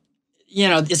so,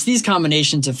 it's these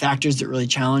combinations of factors that really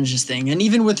challenge this thing. And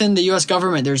even within the U.S.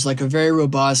 government, there's a very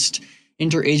robust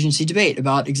interagency debate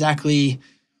about exactly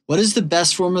what is the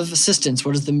best form of assistance,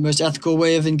 what is the most ethical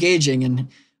way of engaging,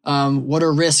 and what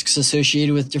are risks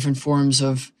associated with different forms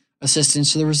of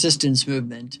assistance to the resistance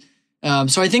movement.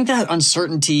 So I think that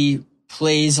uncertainty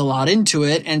plays a lot into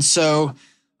it. And so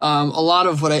a lot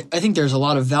of what I think there's a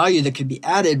lot of value that could be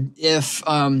added if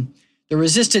the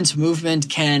resistance movement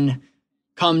can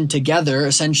come together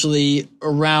essentially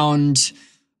around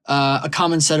a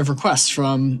common set of requests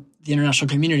from the international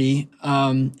community,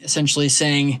 essentially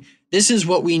saying, this is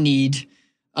what we need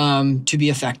to be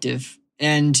effective.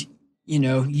 And,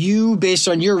 you, based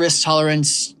on your risk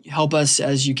tolerance, help us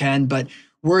as you can, but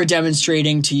we're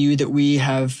demonstrating to you that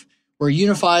we're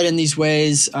unified in these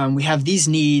ways. We have these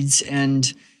needs,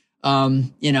 and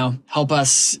help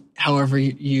us however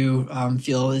you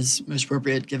feel is most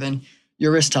appropriate given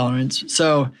your risk tolerance.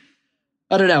 So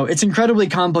I don't know. It's incredibly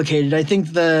complicated. I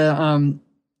think the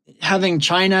having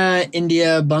China,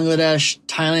 India, Bangladesh,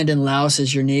 Thailand, and Laos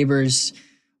as your neighbors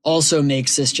also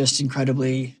makes this just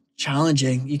incredibly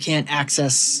challenging. You can't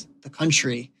access the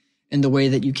country in the way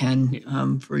that you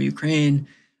can for Ukraine.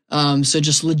 So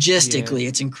just logistically,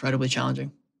 it's incredibly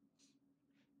challenging.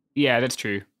 Yeah, that's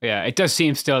true. Yeah, it does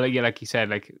seem still, like you said,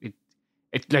 like it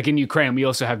like in Ukraine, we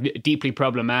also have deeply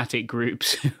problematic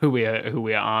groups who we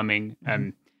are arming.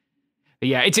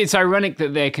 Yeah, it's ironic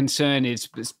that their concern is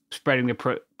spreading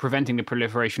preventing the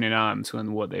proliferation in arms,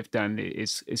 when what they've done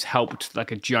is helped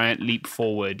like a giant leap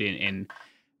forward in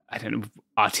I don't know,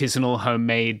 artisanal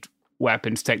homemade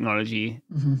weapons technology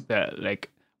that like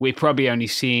we're probably only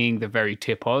seeing the very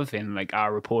tip of in like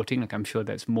our reporting. Like I'm sure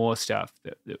there's more stuff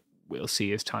that we'll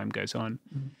see as time goes on.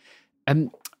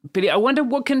 Billy, I wonder,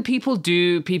 what can people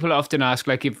do? People often ask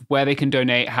like where they can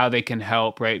donate, how they can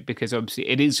help, right? Because obviously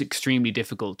it is extremely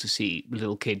difficult to see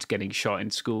little kids getting shot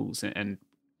in schools and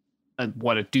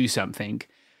want to do something.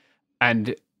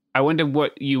 And I wonder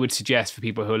what you would suggest for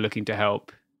people who are looking to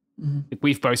help.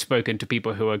 We've both spoken to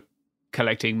people who are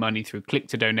collecting money through Click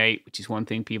to Donate, which is one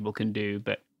thing people can do.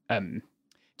 But do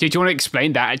you want to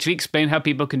explain that? Actually explain how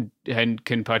people can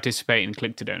participate in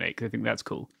Click to Donate, because I think that's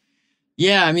cool.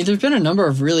 Yeah, I mean, there's been a number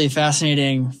of really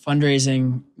fascinating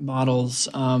fundraising models.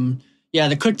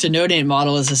 The Click to Donate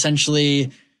model is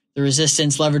essentially the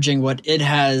resistance leveraging what it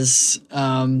has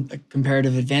a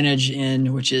comparative advantage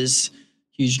in, which is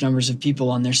huge numbers of people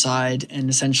on their side. And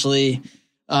essentially,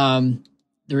 the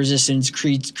resistance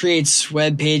creates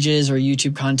web pages or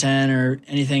YouTube content or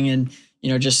anything, and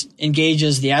just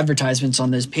engages the advertisements on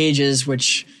those pages,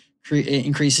 which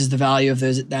increases the value of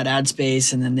that ad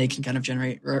space, and then they can kind of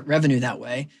generate revenue that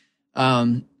way.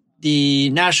 The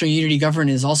National Unity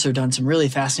Government has also done some really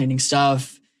fascinating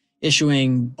stuff,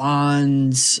 issuing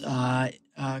bonds,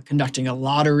 conducting a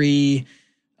lottery,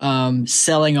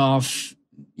 selling off,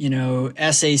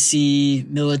 SAC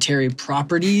military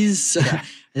properties. Yeah.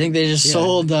 I think they just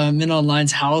sold Min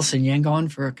Online's house in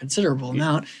Yangon for a considerable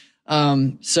amount.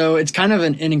 So it's kind of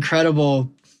an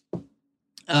incredible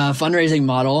fundraising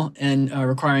model and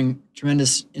requiring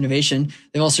tremendous innovation.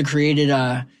 They've also created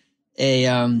a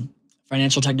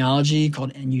financial technology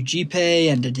called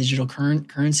NUGPay and a digital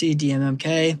currency,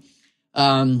 DMMK.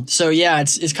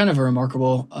 It's kind of a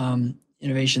remarkable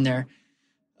innovation there.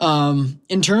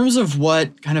 In terms of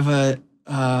what kind of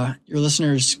your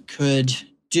listeners could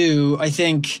do, I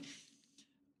think,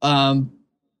 I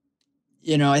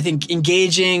think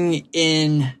engaging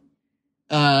in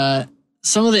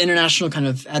some of the international kind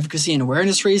of advocacy and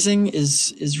awareness raising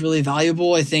is really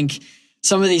valuable. I think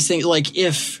some of these things, like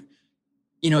if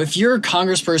your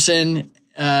congressperson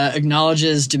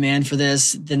acknowledges demand for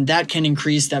this, then that can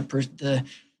increase the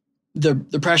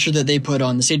pressure that they put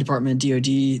on the State Department,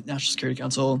 DoD, National Security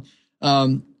Council,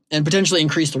 and potentially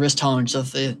increase the risk tolerance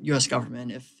of the U.S.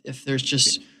 government if there's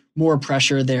just more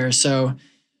pressure there. So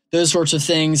those sorts of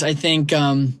things, I think.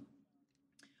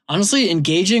 Honestly,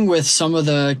 engaging with some of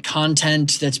the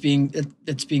content that's being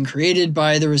created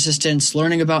by the resistance,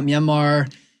 learning about Myanmar,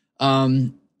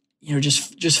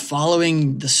 just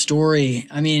following the story.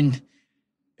 I mean,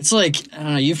 it's like, I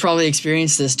don't know, you've probably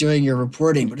experienced this doing your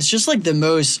reporting, but it's just like the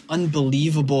most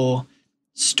unbelievable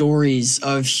stories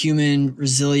of human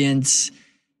resilience,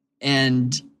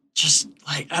 and just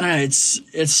like, I don't know,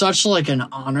 it's such like an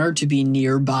honor to be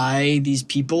nearby these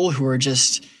people who are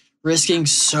just risking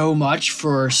so much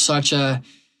for such an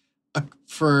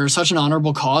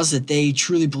honorable cause that they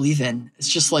truly believe in. It's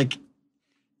just like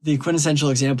the quintessential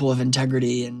example of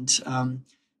integrity and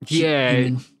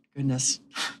human goodness.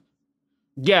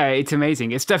 Yeah, it's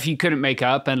amazing. It's stuff you couldn't make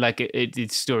up, and like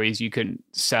it's stories you couldn't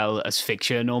sell as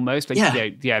fiction almost.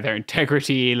 Like their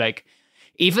integrity, like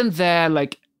even their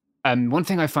like one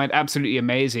thing I find absolutely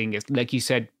amazing is, like you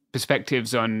said,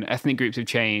 perspectives on ethnic groups have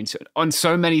changed on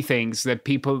so many things, that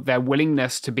people, their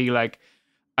willingness to be like,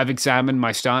 I've examined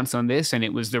my stance on this and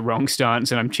it was the wrong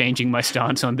stance and I'm changing my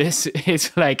stance on this.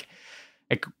 It's like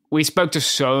we spoke to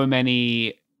so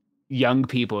many young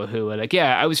people who were like,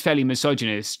 I was fairly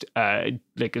misogynist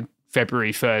like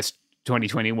February 1st,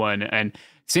 2021. And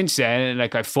since then,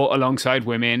 like I fought alongside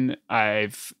women.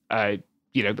 I've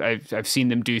seen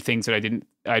them do things that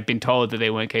I'd been told that they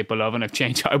weren't capable of, and I've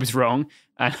changed. I was wrong.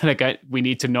 And we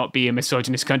need to not be a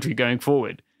misogynist country going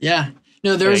forward. Yeah.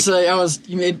 No, there's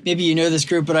maybe you know this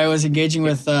group, but I was engaging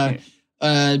with an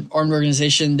armed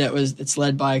organization that's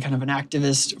led by kind of an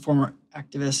former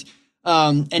activist.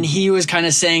 And he was kind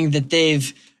of saying that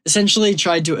they've essentially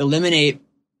tried to eliminate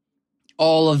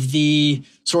all of the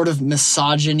sort of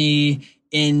misogyny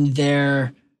in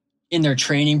their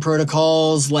training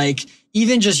protocols, like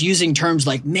even just using terms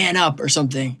like "man up" or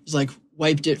something, is like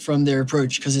wiped it from their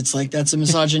approach, because it's like that's a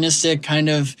misogynistic kind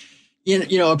of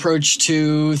approach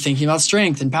to thinking about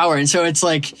strength and power. And so it's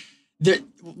like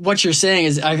what you're saying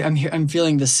is I'm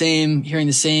feeling the same, hearing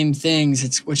the same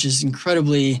things, which is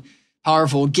incredibly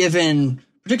powerful,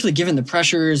 particularly given the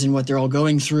pressures and what they're all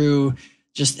going through.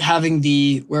 Just having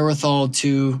the wherewithal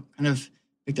to kind of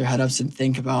pick their head up and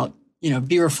think about,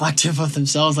 be reflective of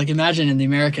themselves. Like, imagine in the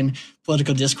American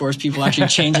political discourse, people actually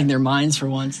changing their minds for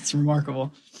once. It's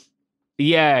remarkable.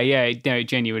 Yeah, no, it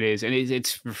genuinely is. And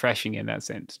it's refreshing in that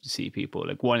sense to see people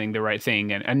like wanting the right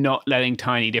thing and not letting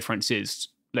tiny differences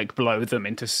like blow them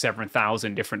into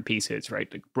 7,000 different pieces,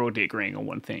 right? Like broadly agreeing on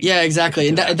one thing. Yeah, exactly.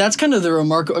 And that's kind of the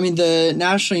remarkable, the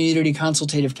National Unity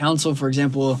Consultative Council, for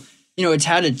example, it's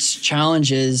had its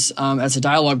challenges as a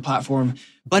dialogue platform,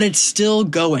 but it's still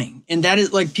going. And that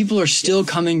is like, people are still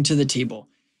coming to the table.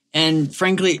 And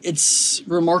frankly, it's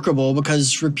remarkable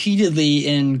because repeatedly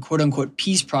in quote unquote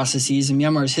peace processes in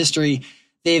Myanmar's history,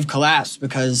 they've collapsed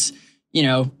because,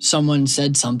 someone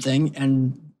said something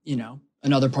and,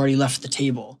 another party left the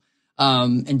table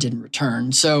and didn't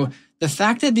return. So the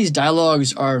fact that these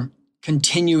dialogues are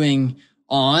continuing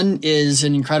on is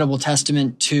an incredible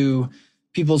testament to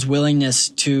people's willingness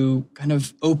to kind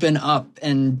of open up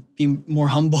and be more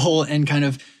humble and kind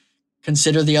of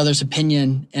consider the other's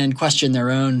opinion and question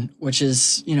their own, which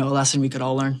is, a lesson we could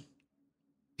all learn.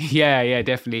 Yeah,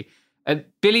 definitely.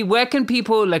 Billy, where can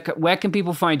people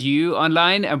find you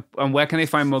online, and where can they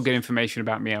find more good information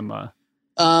about Myanmar?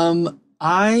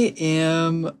 I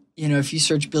am, if you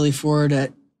search Billy Ford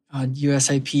at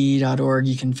usip.org,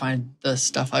 you can find the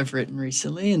stuff I've written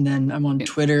recently. And then I'm on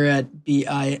Twitter at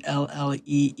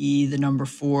BILLEE,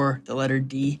 4, the letter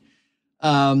D.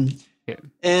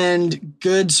 And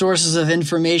good sources of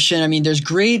information. There's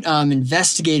great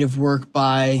investigative work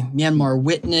by Myanmar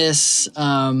Witness,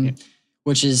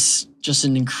 which is just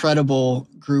an incredible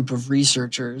group of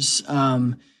researchers.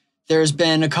 There's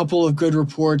been a couple of good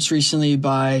reports recently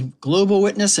by Global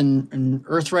Witness and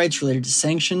Earth Rights related to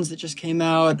sanctions that just came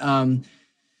out.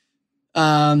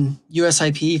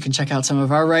 USIP, you can check out some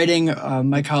of our writing.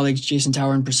 My colleagues Jason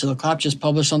Tower and Priscilla Clapp just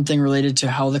published something related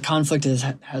to how the conflict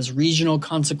has regional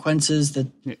consequences that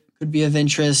could be of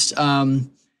interest.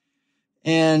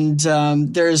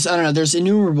 There's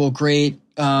innumerable great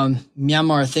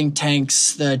Myanmar think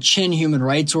tanks. The Chin Human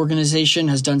Rights Organization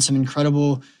has done some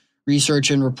incredible research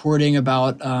and reporting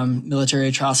about military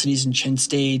atrocities in Chin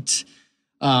State.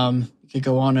 You could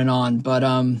go on and on, but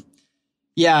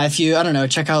if you,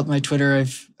 check out my Twitter.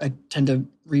 I tend to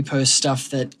repost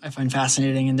stuff that I find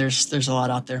fascinating, and there's a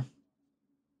lot out there.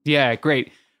 Yeah,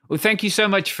 great. Well, thank you so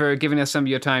much for giving us some of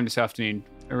your time this afternoon.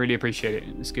 I really appreciate it.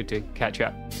 It's good to catch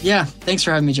up. Yeah, thanks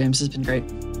for having me, James. It's been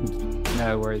great.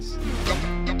 No worries.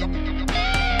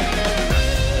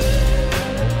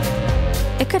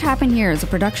 It Could Happen Here is a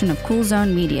production of Cool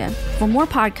Zone Media. For more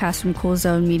podcasts from Cool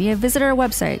Zone Media, visit our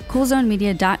website,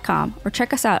 coolzonemedia.com, or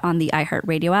check us out on the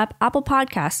iHeartRadio app, Apple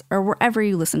Podcasts, or wherever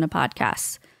you listen to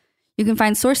podcasts. You can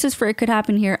find sources for It Could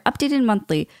Happen Here updated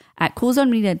monthly at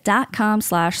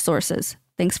coolzonemedia.com/sources.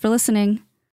 Thanks for listening.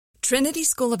 Trinity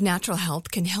School of Natural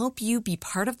Health can help you be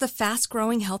part of the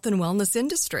fast-growing health and wellness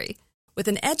industry. With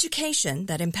an education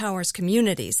that empowers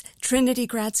communities, Trinity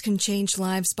grads can change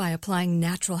lives by applying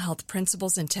natural health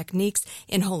principles and techniques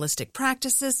in holistic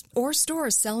practices or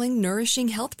stores selling nourishing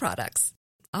health products.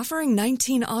 Offering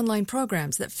 19 online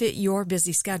programs that fit your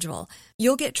busy schedule,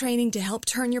 you'll get training to help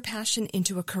turn your passion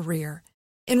into a career.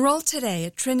 Enroll today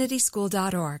at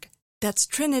trinityschool.org. That's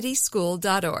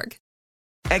trinityschool.org.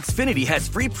 Xfinity has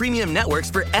free premium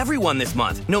networks for everyone this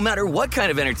month, no matter what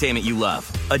kind of entertainment you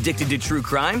love. Addicted to true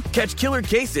crime? Catch killer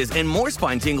cases and more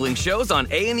spine-tingling shows on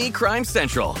A&E Crime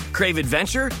Central. Crave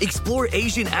adventure? Explore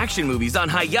Asian action movies on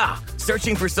Hi-YAH.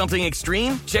 Searching for something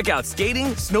extreme? Check out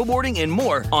skating, snowboarding, and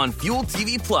more on Fuel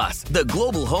TV Plus, the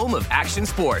global home of action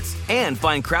sports. And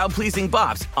find crowd-pleasing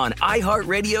bops on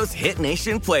iHeartRadio's Hit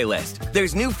Nation playlist.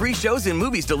 There's new free shows and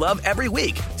movies to love every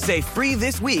week. Say free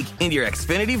this week in your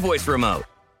Xfinity voice remote.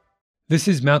 This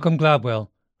is Malcolm Gladwell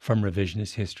from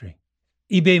Revisionist History.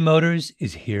 eBay Motors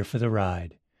is here for the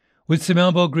ride. With some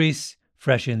elbow grease,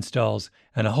 fresh installs,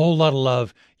 and a whole lot of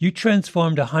love, you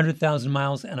transformed 100,000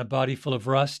 miles and a body full of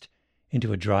rust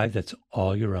into a drive that's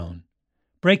all your own.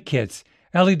 Brake kits,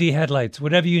 LED headlights,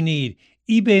 whatever you need,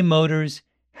 eBay Motors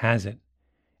has it.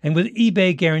 And with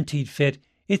eBay Guaranteed Fit,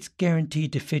 it's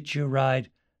guaranteed to fit your ride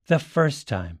the first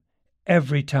time,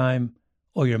 every time,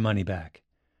 or your money back.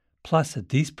 Plus, at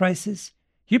these prices,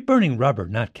 you're burning rubber,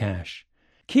 not cash.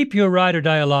 Keep your ride or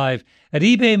die alive at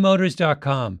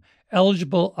ebaymotors.com.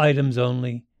 Eligible items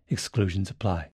only. Exclusions apply.